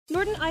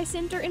Norton Eye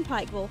Center in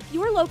Pikeville,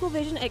 your local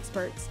vision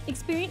experts.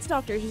 Experienced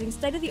doctors using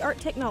state-of-the-art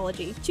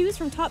technology. Choose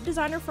from top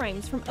designer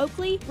frames from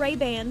Oakley,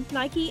 Ray-Ban,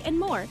 Nike, and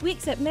more. We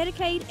accept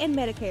Medicaid and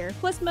Medicare,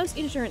 plus most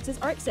insurances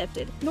are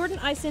accepted. Norton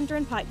Eye Center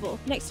in Pikeville,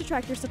 next to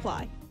Tractor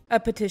Supply. A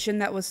petition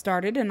that was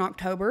started in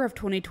October of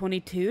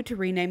 2022 to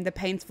rename the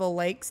Paintsville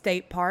Lake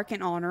State Park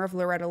in honor of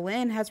Loretta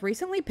Lynn has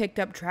recently picked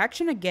up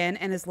traction again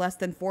and is less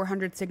than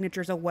 400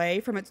 signatures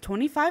away from its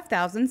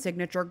 25,000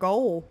 signature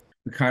goal.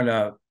 We kind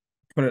of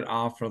put it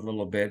off for a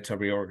little bit to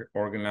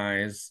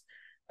reorganize,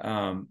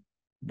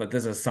 but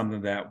this is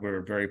something that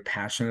we're very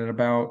passionate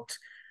about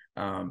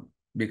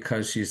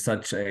because she's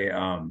such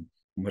a,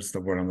 what's the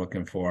word I'm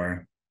looking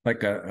for?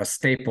 Like a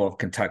staple of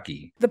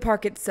Kentucky. The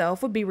park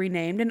itself would be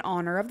renamed in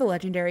honor of the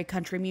legendary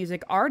country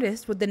music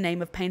artist, with the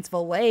name of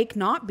Paintsville Lake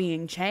not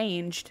being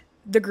changed.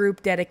 The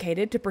group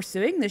dedicated to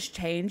pursuing this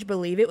change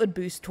believe it would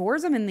boost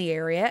tourism in the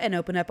area and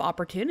open up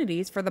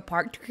opportunities for the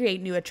park to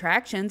create new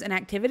attractions and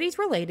activities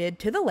related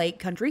to the lake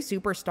country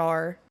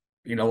superstar.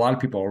 You know, a lot of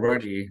people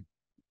already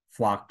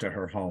flock to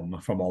her home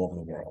from all over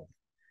the world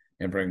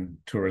and bring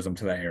tourism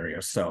to that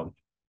area. So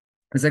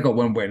it's like a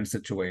win-win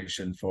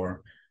situation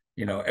for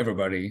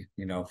everybody,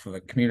 for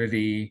the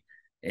community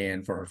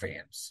and for her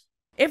fans.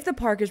 If the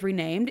park is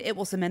renamed, it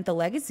will cement the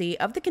legacy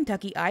of the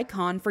Kentucky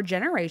icon for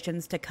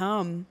generations to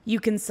come. You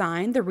can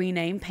sign the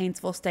Rename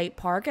Paintsville State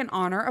Park in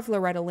honor of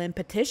Loretta Lynn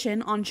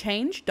petition on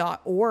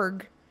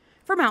change.org.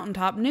 For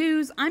Mountaintop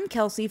News, I'm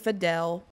Kelsey Fidel.